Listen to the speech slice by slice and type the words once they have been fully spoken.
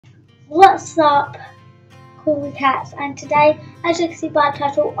What's up, cool cats? And today, as you can see by the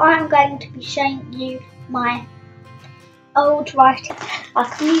title, I'm going to be showing you my old writing. I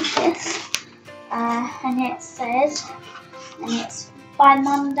can read this, and it says, and it's by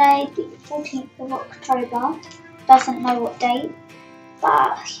Monday the 14th of October, doesn't know what date,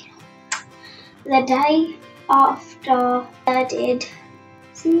 but the day after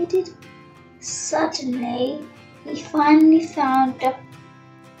suddenly he finally found the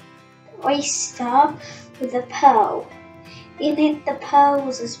oyster with a pearl. In it the pearl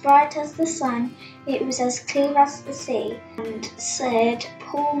was as bright as the sun, it was as clear as the sea, and said,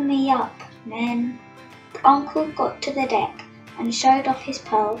 "Pull me up, men." Uncle got to the deck and showed off his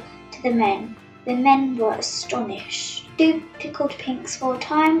pearl to the men. The men were astonished. "Two pickled pinks for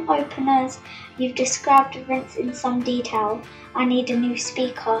time openers. You've described events in some detail. I need a new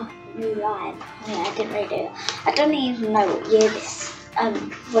speaker, new line." Yeah, I didn't read it. I don't even know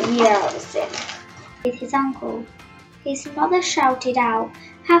what year I was in. With his uncle. His mother shouted out,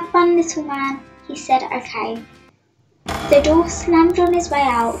 "Have fun, little man." He said, "Okay." The door slammed on his way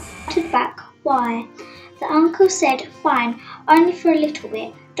out. Shouted back, "Why?" The uncle said, "Fine, only for a little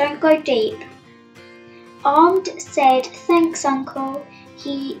bit. Don't go deep." Armed said, "Thanks, uncle."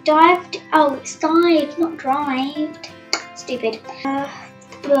 He dived. Oh, it's dived, not drived. Stupid.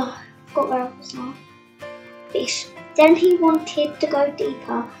 Forgot where I was now. Fish. Then he wanted to go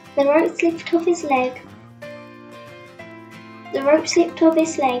deeper. The rope slipped off his leg.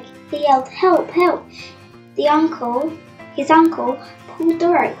 He yelled, "Help, help." His uncle pulled the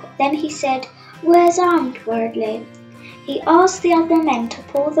rope. Then he said, "Where's Armed?" worriedly. He asked the other men to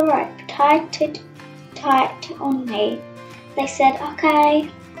pull the rope tight on me. They said, "Okay."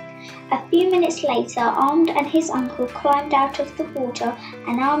 A few minutes later, Armed and his uncle climbed out of the water,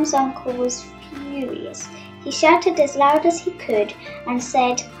 and Armed's uncle was furious. He shouted as loud as he could and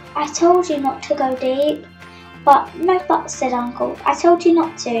said, "I told you not to go deep." "But, no buts," said Uncle. "I told you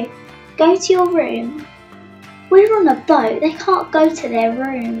not to. Go to your room." "We're on a boat. They can't go to their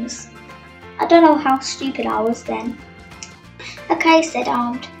rooms." I don't know how stupid I was then. "Okay," said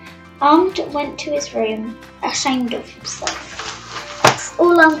Armed. Armed went to his room, ashamed of himself. That's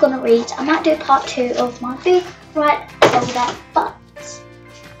all I'm going to read. I might do part 2 of my big right shoulder, but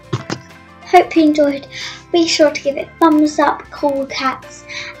hope you enjoyed. Be sure to give it thumbs up, cool cats,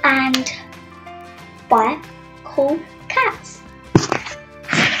 and bye, cool cats.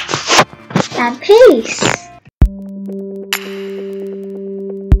 And peace.